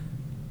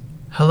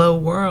Hello,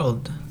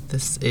 world!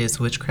 This is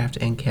Witchcraft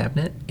and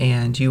Cabinet,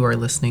 and you are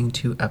listening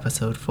to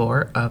episode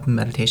 4 of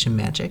Meditation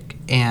Magic.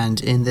 And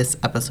in this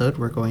episode,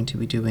 we're going to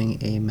be doing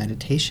a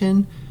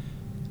meditation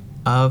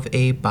of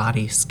a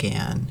body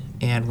scan.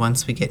 And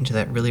once we get into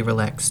that really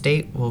relaxed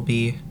state, we'll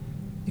be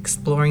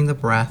exploring the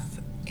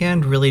breath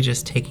and really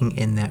just taking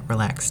in that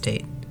relaxed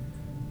state.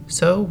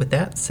 So, with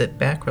that, sit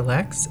back,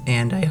 relax,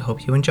 and I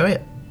hope you enjoy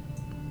it.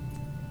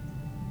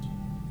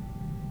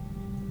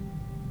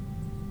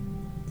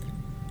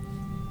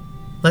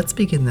 Let's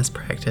begin this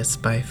practice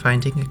by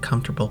finding a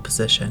comfortable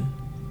position,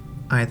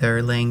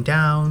 either laying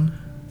down,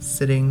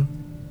 sitting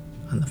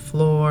on the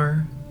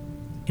floor,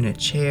 in a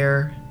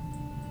chair,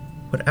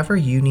 whatever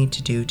you need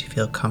to do to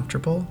feel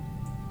comfortable,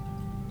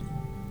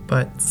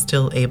 but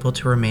still able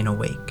to remain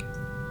awake.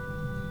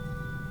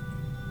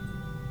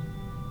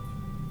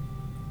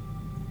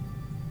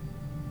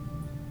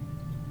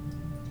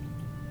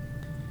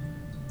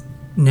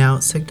 Now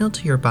signal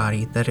to your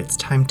body that it's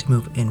time to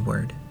move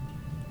inward.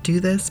 Do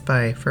this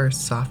by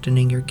first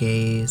softening your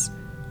gaze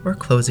or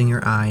closing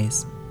your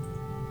eyes.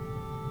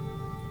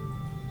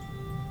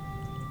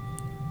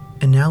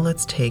 And now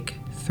let's take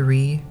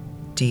 3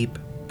 deep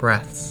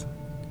breaths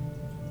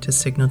to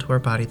signal to our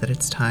body that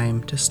it's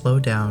time to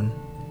slow down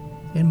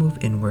and move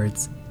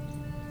inwards.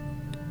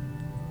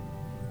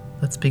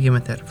 Let's begin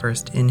with that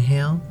first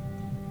inhale.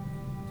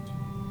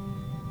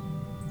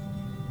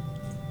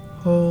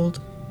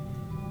 Hold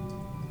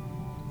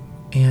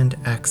and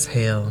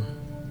exhale.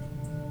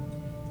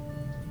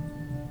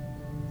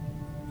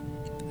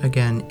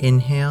 Again,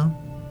 inhale,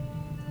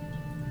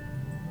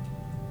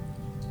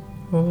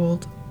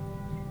 hold,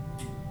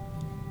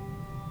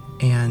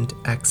 and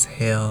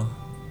exhale.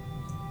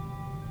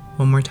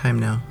 One more time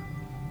now.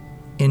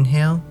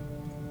 Inhale,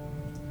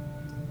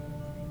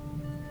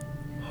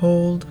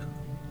 hold,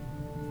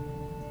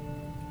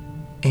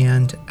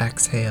 and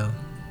exhale.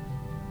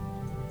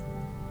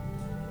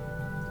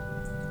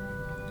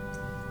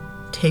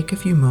 Take a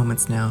few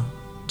moments now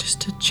just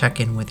to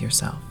check in with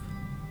yourself.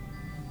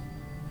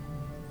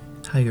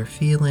 How you're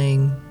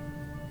feeling,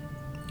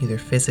 either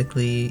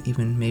physically,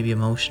 even maybe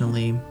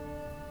emotionally.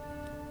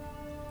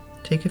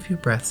 Take a few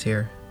breaths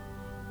here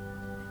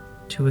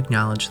to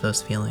acknowledge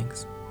those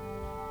feelings.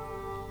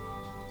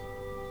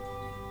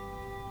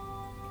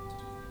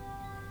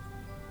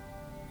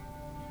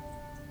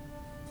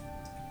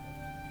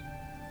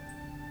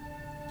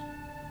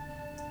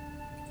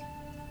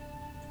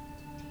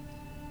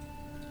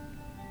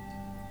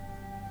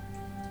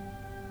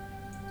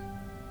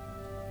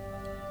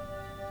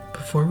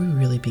 Before we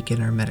really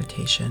begin our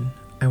meditation,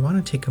 I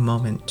want to take a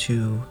moment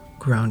to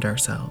ground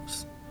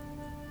ourselves.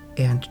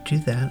 And to do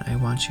that, I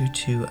want you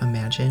to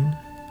imagine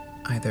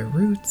either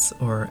roots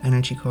or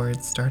energy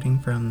cords starting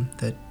from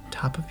the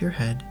top of your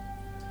head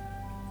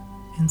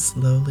and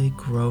slowly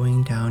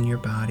growing down your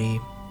body,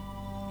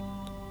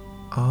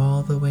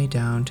 all the way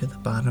down to the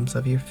bottoms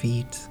of your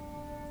feet,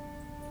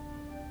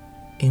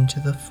 into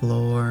the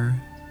floor,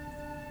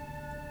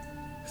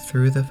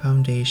 through the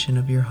foundation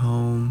of your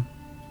home,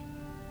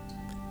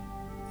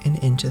 and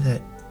into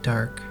that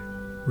dark,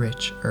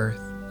 rich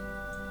earth.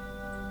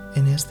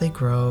 And as they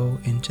grow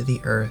into the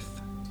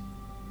earth,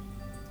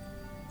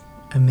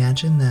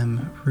 imagine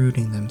them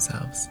rooting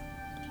themselves,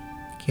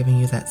 giving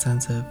you that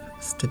sense of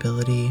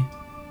stability,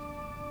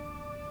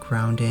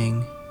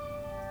 grounding,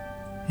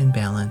 and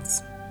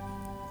balance.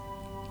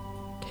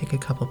 Take a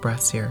couple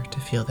breaths here to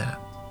feel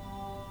that.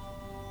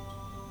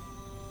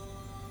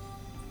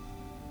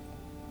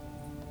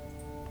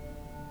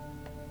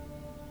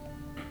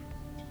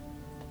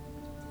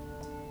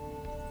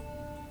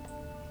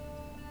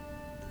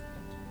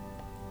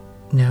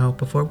 Now,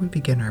 before we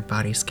begin our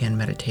body scan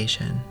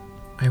meditation,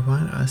 I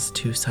want us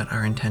to set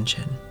our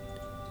intention.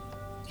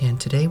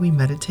 And today we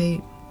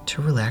meditate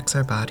to relax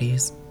our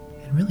bodies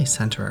and really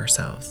center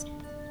ourselves.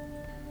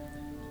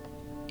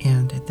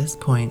 And at this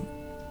point,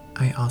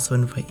 I also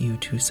invite you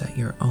to set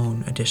your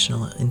own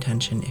additional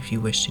intention if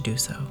you wish to do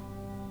so.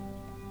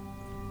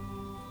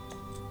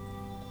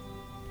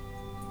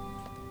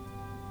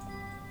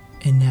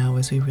 And now,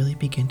 as we really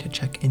begin to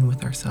check in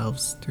with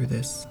ourselves through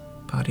this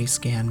body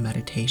scan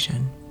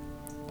meditation,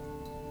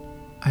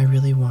 I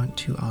really want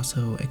to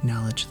also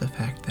acknowledge the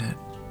fact that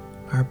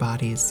our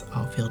bodies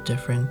all feel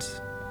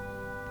different.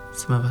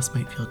 Some of us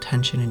might feel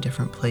tension in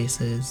different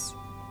places,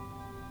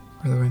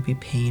 or there might be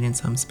pain in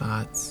some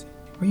spots,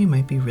 or you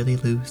might be really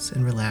loose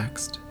and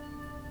relaxed.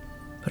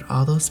 But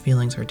all those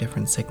feelings are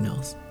different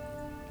signals,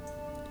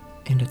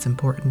 and it's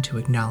important to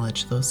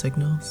acknowledge those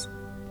signals.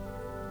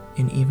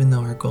 And even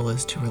though our goal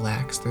is to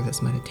relax through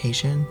this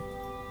meditation,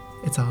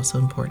 it's also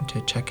important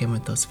to check in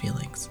with those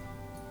feelings.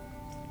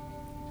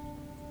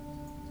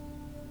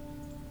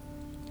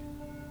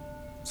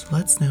 So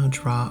let's now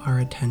draw our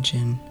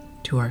attention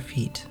to our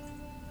feet.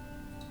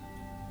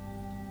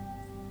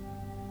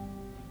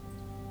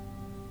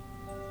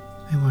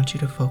 I want you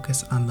to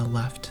focus on the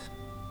left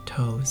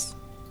toes.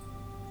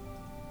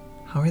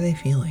 How are they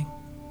feeling?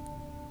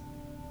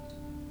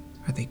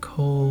 Are they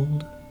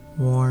cold,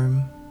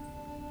 warm,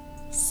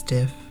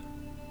 stiff,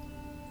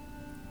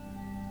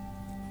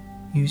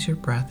 Use your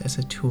breath as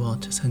a tool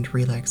to send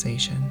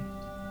relaxation.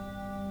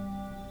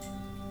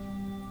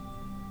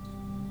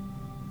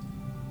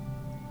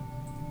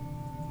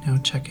 Now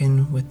check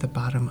in with the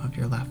bottom of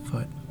your left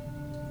foot.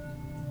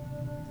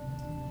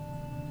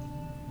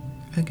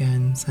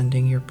 Again,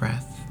 sending your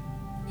breath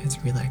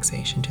as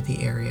relaxation to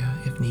the area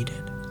if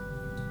needed.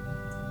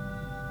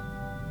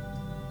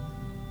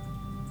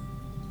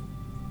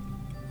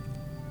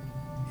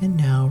 And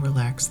now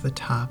relax the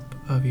top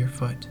of your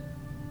foot.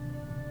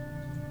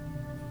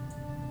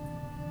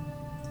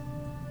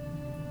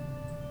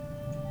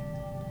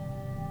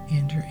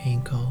 And your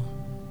ankle.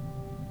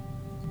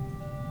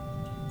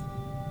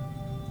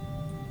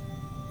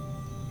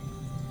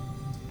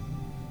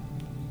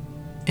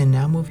 And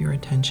now move your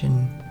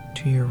attention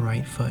to your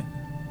right foot.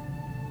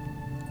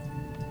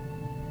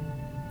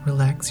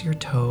 Relax your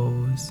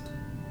toes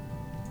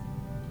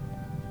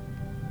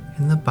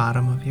and the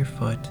bottom of your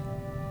foot.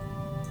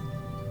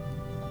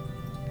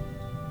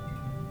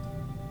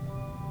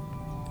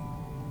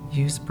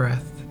 Use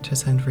breath to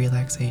send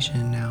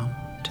relaxation now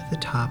to the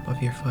top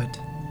of your foot.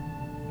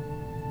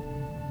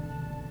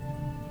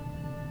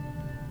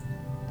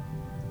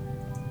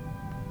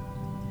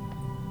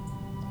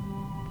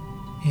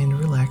 And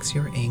relax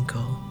your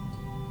ankle.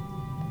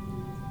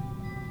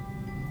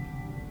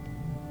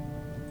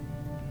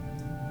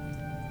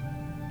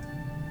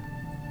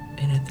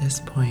 And at this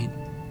point,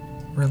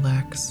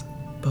 relax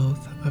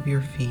both of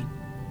your feet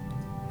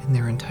in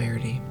their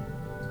entirety.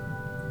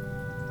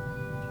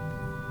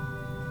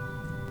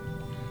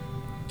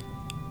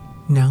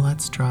 Now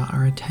let's draw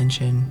our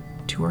attention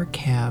to our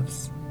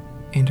calves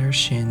and our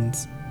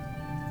shins,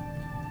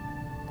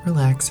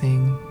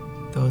 relaxing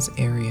those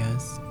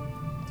areas,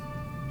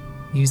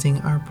 using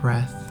our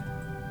breath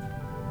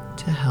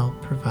to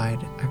help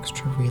provide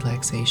extra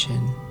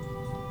relaxation,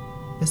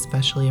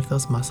 especially if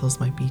those muscles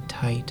might be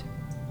tight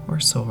or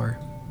sore.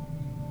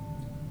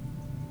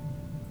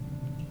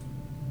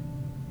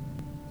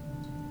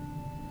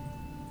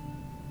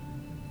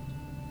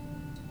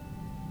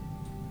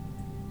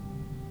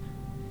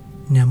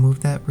 Now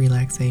move that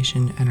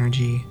relaxation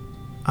energy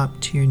up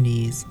to your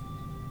knees,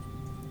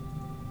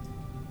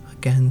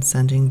 again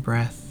sending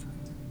breath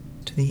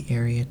to the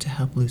area to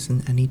help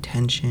loosen any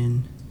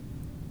tension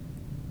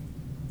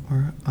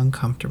or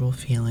uncomfortable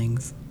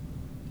feelings.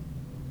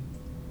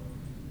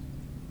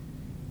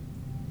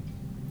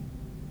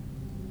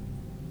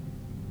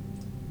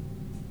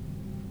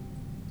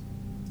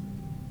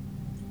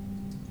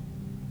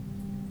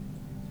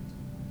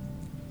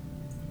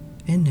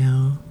 And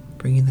now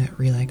bringing that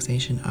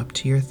relaxation up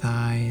to your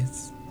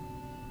thighs.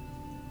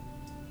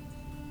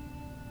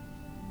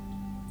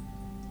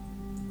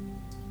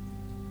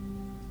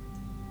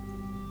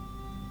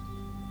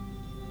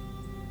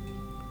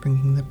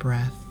 Bringing the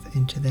breath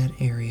into that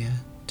area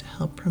to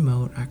help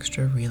promote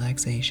extra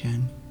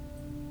relaxation.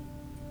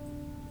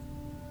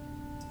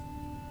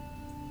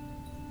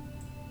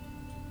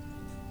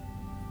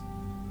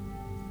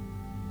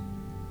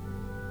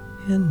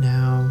 And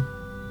now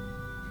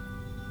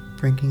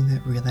bringing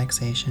that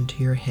relaxation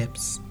to your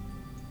hips,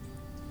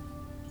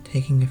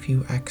 taking a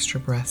few extra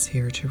breaths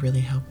here to really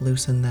help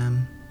loosen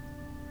them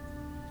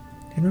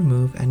and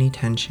remove any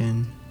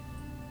tension.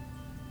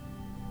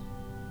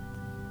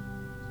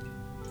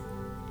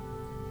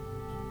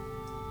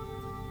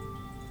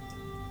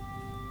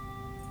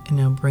 And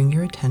now bring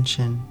your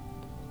attention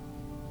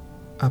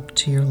up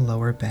to your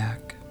lower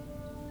back,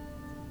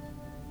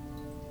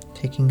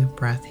 taking a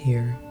breath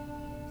here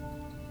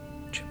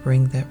to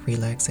bring that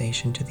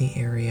relaxation to the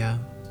area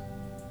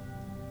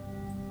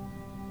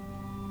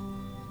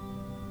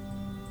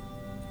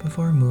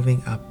before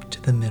moving up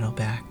to the middle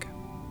back.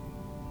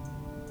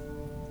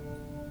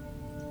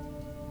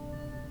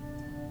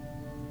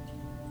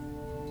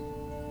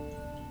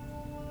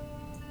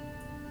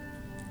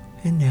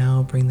 And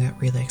now bring that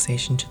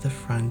relaxation to the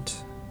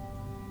front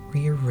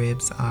where your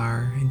ribs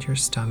are and your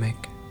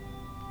stomach.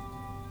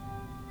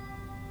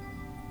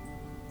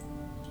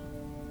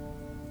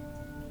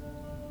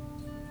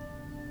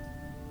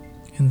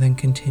 And then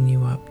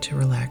continue up to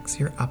relax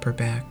your upper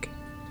back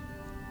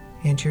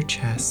and your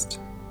chest.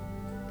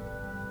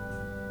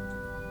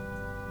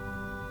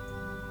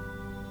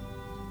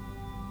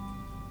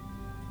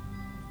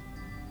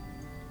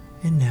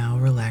 And now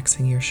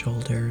relaxing your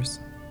shoulders.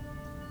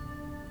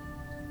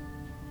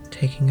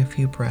 Taking a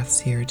few breaths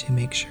here to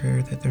make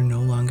sure that they're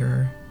no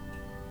longer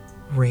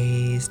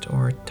raised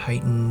or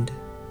tightened,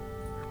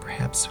 or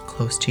perhaps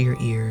close to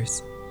your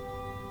ears,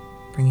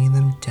 bringing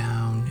them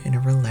down in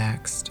a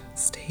relaxed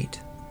state.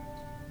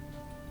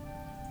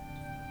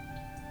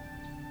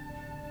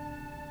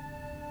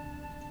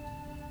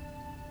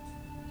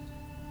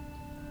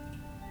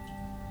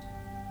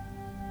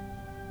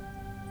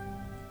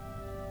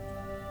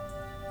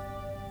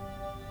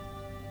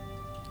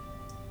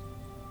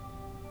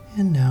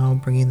 And now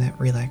bringing that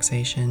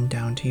relaxation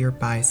down to your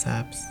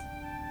biceps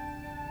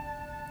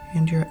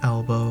and your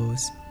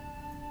elbows.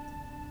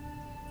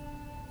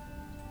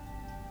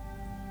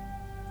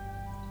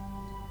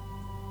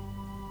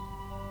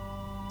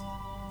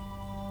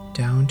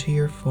 down to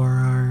your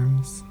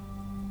forearms,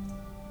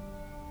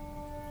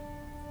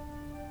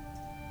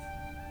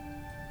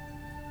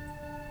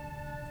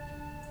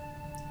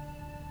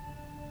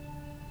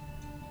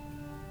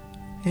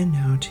 and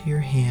now to your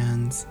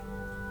hands,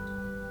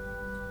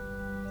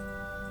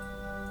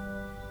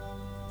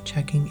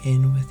 checking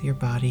in with your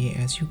body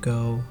as you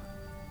go,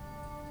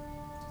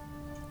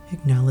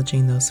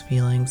 acknowledging those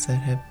feelings that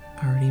have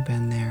already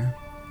been there,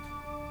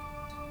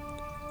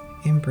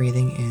 and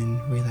breathing in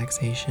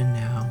relaxation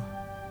now.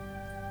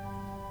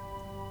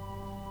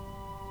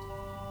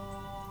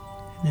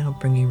 And now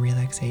bringing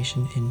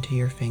relaxation into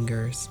your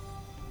fingers.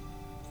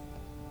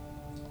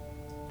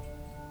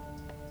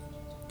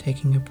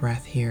 Taking a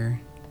breath here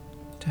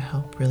to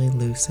help really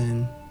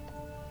loosen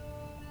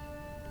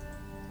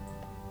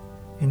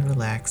and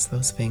relax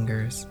those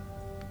fingers.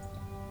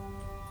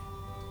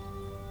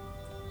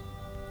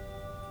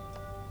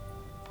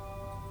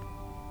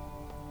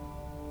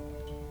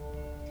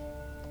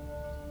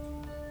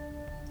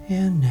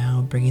 And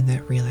now bringing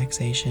that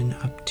relaxation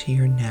up to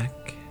your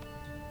neck,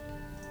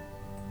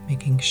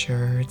 making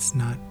sure it's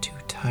not too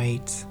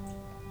tight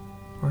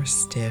or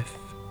stiff,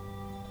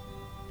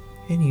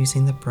 and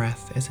using the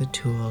breath as a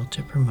tool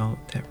to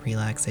promote that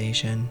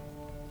relaxation.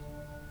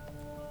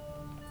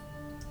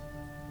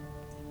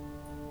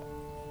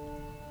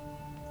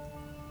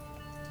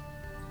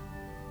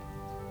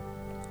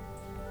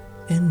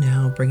 And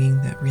now bringing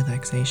that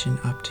relaxation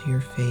up to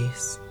your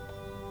face,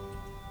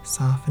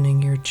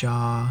 softening your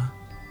jaw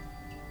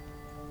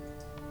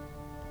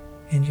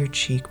and your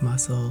cheek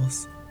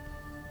muscles,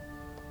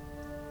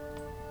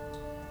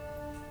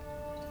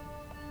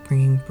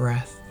 bringing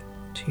breath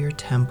to your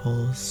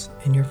temples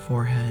and your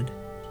forehead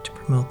to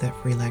promote that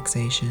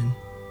relaxation.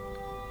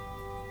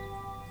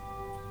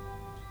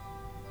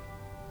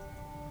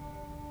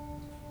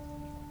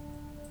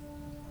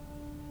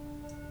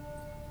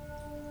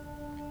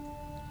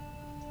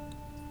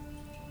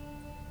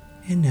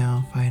 And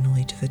now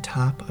finally to the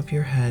top of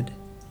your head,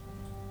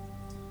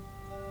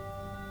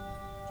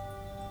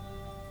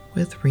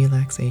 with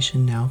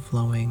relaxation now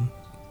flowing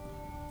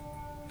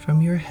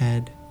from your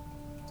head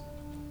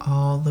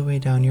all the way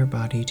down your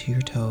body to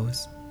your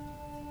toes.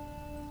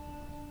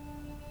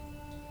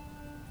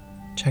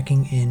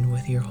 Checking in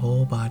with your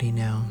whole body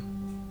now.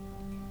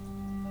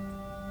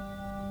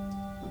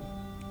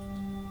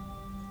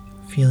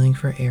 Feeling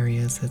for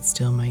areas that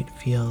still might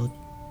feel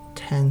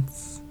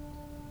tense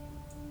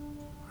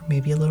or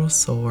maybe a little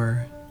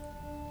sore.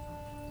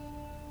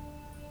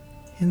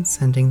 And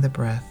sending the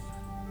breath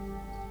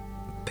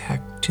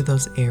back to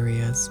those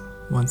areas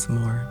once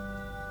more.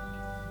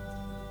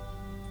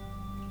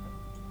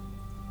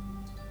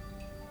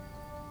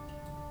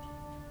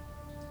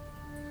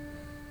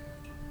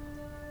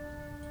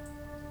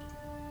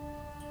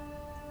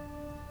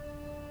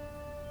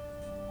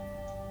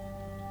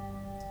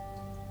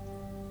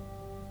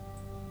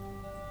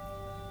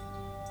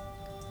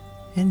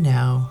 And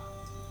now,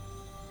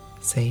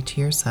 say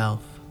to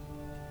yourself,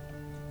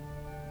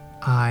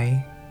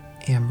 I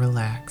am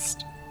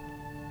relaxed,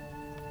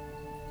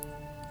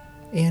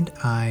 and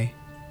I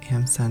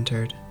am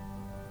centered.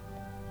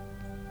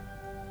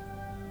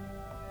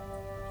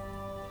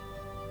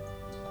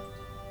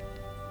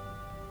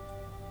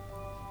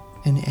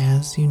 And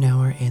as you now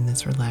are in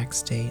this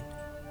relaxed state,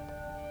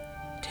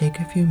 take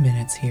a few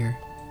minutes here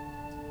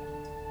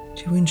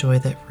to enjoy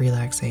that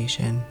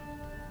relaxation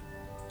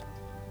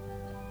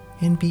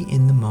and be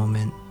in the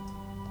moment,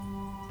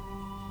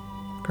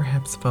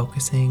 perhaps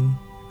focusing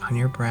on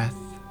your breath,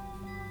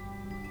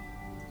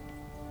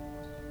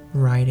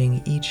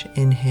 riding each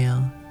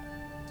inhale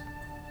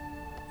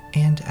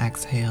and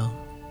exhale.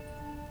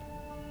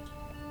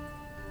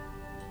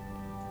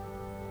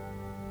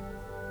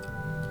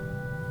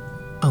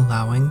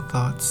 Allowing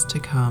thoughts to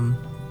come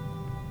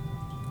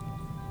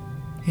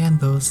and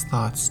those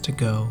thoughts to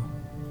go.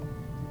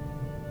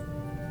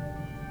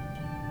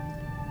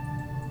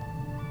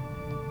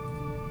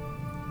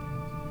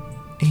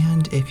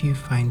 And if you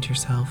find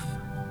yourself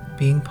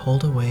being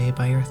pulled away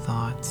by your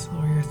thoughts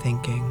or your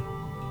thinking,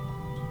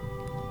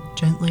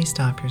 gently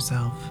stop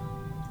yourself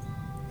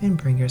and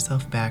bring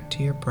yourself back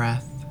to your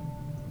breath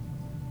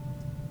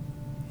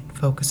and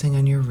focusing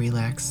on your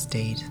relaxed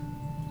state.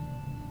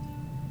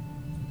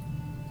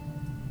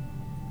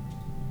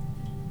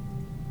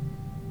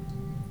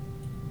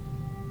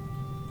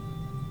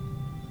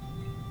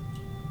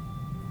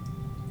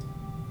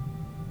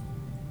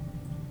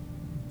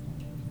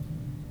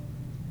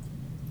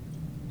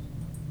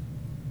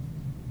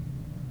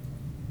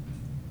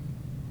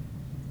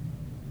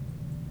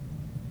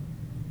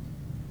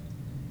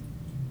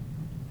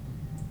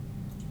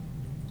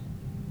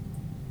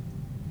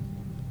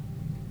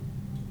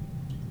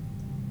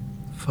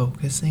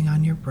 Focusing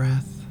on your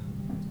breath,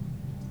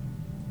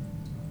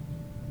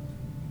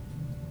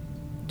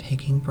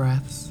 taking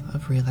breaths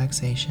of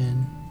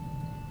relaxation,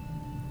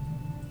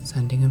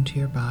 sending them to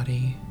your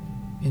body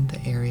in the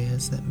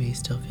areas that may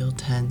still feel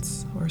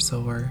tense or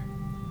sore.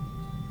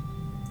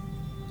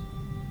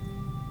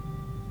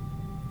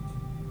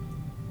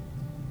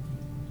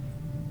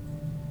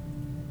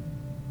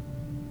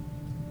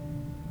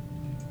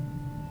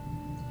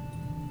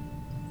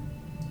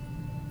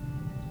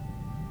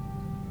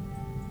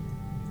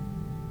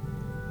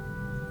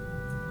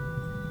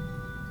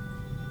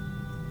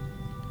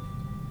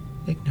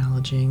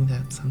 acknowledging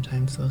that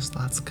sometimes those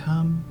thoughts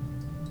come,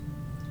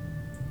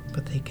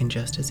 but they can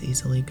just as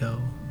easily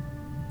go.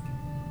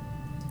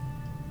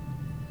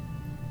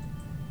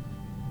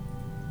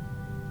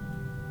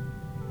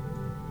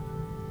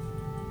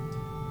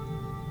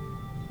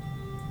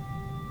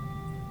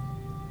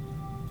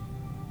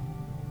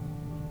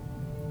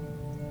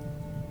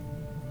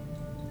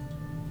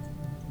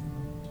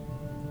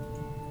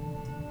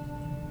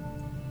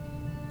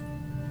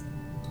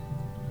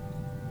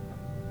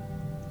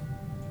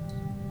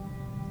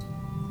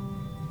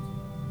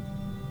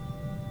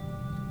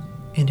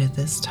 And at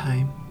this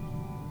time,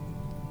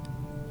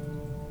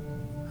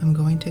 I'm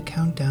going to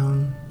count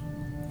down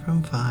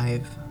from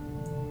 5.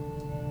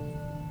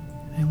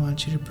 I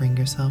want you to bring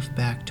yourself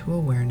back to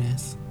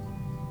awareness.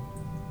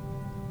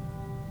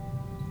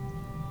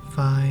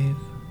 5,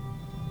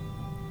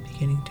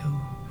 beginning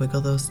to wiggle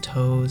those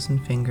toes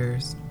and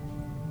fingers.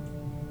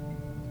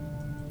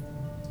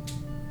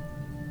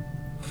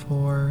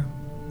 4,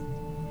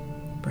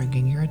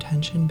 bringing your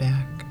attention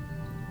back.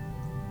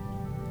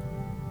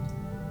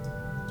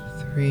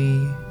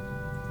 3,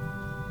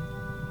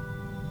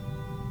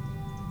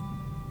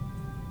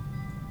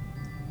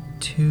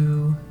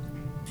 2,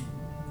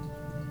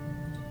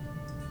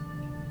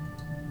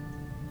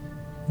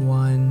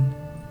 1,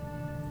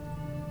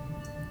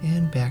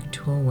 and back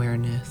to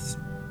awareness.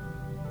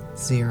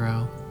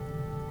 0.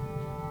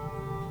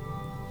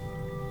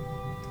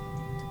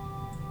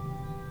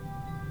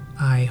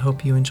 I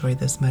hope you enjoyed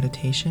this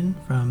meditation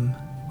from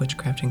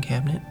Witchcraft and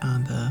Cabinet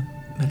on the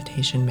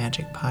Meditation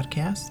Magic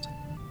Podcast.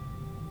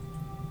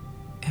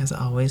 As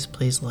always,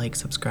 please like,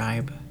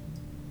 subscribe,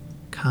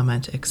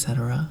 comment,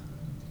 etc.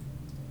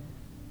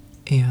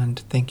 And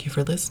thank you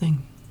for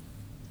listening.